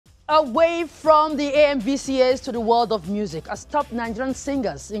Away from the AMVCAs to the world of music, as top Nigerian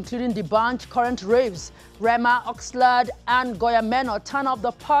singers, including the band Current Raves, Rema, Oxlade, and Goya Menor, turn up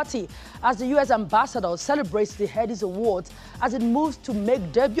the party as the U.S. ambassador celebrates the Headies Awards as it moves to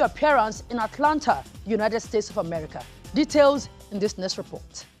make debut appearance in Atlanta, United States of America. Details in this next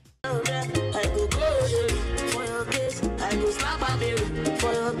report.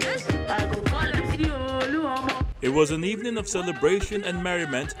 It was an evening of celebration and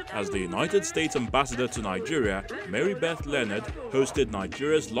merriment as the United States ambassador to Nigeria, Mary Beth Leonard, hosted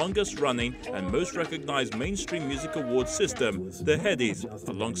Nigeria's longest-running and most recognized mainstream music award system, the Headies,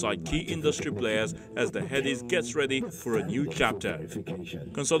 alongside key industry players as the Headies gets ready for a new chapter.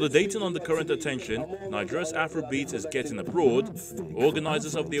 Consolidating on the current attention Nigeria's Afrobeat is getting abroad,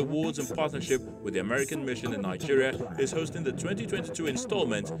 organizers of the awards in partnership with the American Mission in Nigeria is hosting the 2022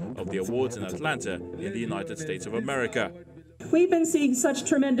 installment of the awards in Atlanta in the United States of America. We've been seeing such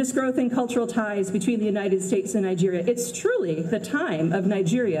tremendous growth in cultural ties between the United States and Nigeria. It's truly the time of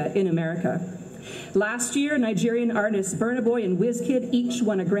Nigeria in America. Last year, Nigerian artists Burna Boy and Wizkid each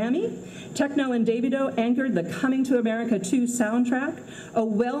won a Grammy. Techno and Davido anchored the Coming to America 2 soundtrack. A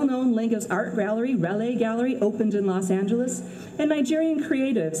well-known Lagos art gallery, Relay Gallery, opened in Los Angeles. And Nigerian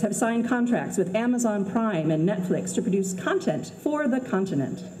creatives have signed contracts with Amazon Prime and Netflix to produce content for the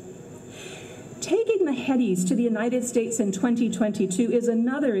continent. Taking the Headies to the United States in 2022 is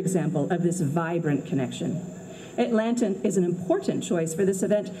another example of this vibrant connection. Atlanta is an important choice for this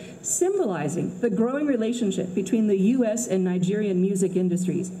event, symbolizing the growing relationship between the U.S. and Nigerian music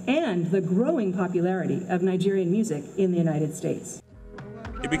industries and the growing popularity of Nigerian music in the United States.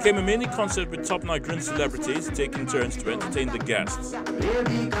 It became a mini concert with top Nigerian celebrities taking turns to entertain the guests.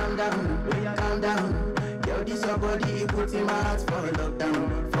 Baby, calm down. Yo, this your body, put in my heart for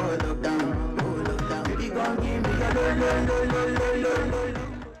lockdown, oh lockdown. Baby, come give me a lo.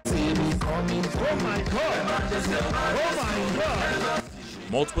 See me coming, oh my God.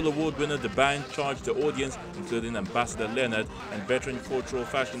 Multiple award winner, the band charged the audience, including Ambassador Leonard and veteran cultural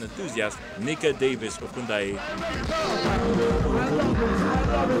fashion enthusiast Nika Davis Okundaye.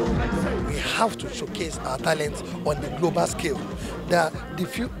 We have to showcase our talents on the global scale.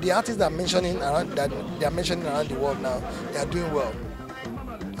 The artists that are mentioning around the world now, they are doing well.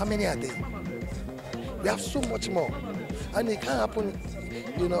 How many are they? We have so much more, and it can't happen,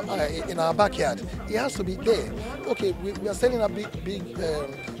 in our backyard. It has to be there. Okay, we are selling a big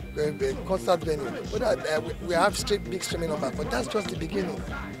concert venue, but we have big streaming numbers, but that's just the beginning.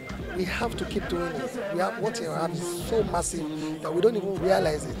 We have to keep doing it. What we have is so massive that we don't even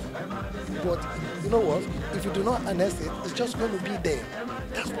realize it. But you know what? If you do not harness it, it's just going to be there.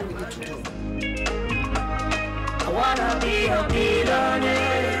 That's what we need to do. I wanna be a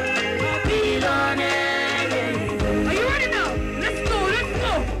billionaire. Are you ready now? Let's go.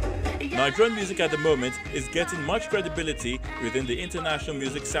 Nigerian music at the moment is getting much credibility within the international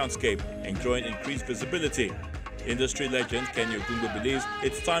music soundscape, enjoying increased visibility. Industry legend Kenny Ogungo believes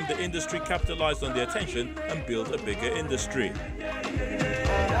it's time the industry capitalized on the attention and built a bigger industry.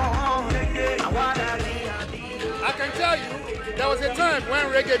 I can tell you, there was a time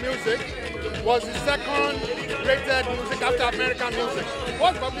when reggae music was the second rated music after American music.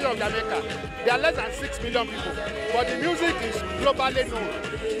 What's popular in Jamaica? There are less than 6 million people, but the music is globally known.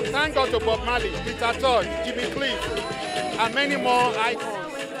 Thank God to Bob Marley, Peter Todd, Jimmy Cliff, and many more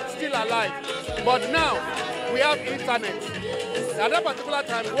icons still alive. But now, we have internet. At that particular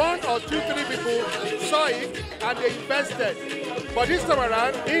time, 1 or 2, 3 people saw it and they invested. But this time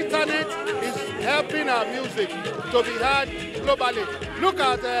around, internet is helping our music to be heard globally. Look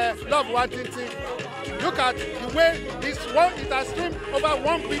at Love Wantington. Look at the way it has streamed over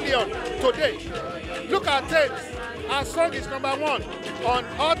 1 billion today. Look at Tapes. Our song is #1 on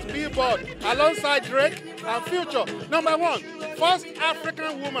Hot Billboard alongside Drake and Future. #1, first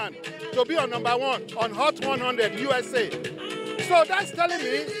African woman to be on #1 on Hot 100 USA. So that's telling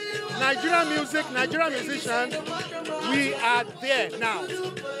me Nigerian music, Nigerian musicians, we are there now.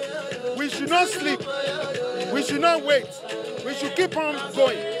 We should not sleep. We should not wait. We should keep on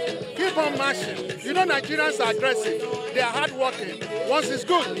going. Keep on marching. You know Nigerians are aggressive. They are hardworking. Once it's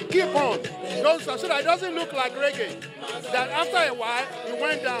good, keep on. So that it doesn't look like reggae. That after a while, it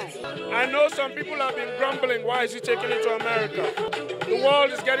went down. I know some people have been grumbling, why is he taking it to America? The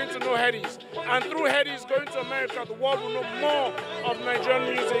world is getting to know Headies. And through Headies going to America, the world will know more of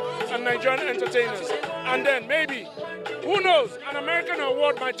Nigerian music and Nigerian entertainers. And then maybe, who knows, an American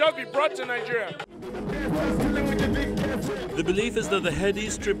award might just be brought to Nigeria. The belief is that the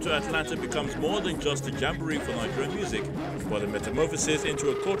Headies trip to Atlanta becomes more than just a jamboree for Nigerian music, but a metamorphosis into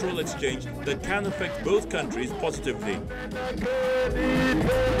a cultural exchange that can affect both countries positively.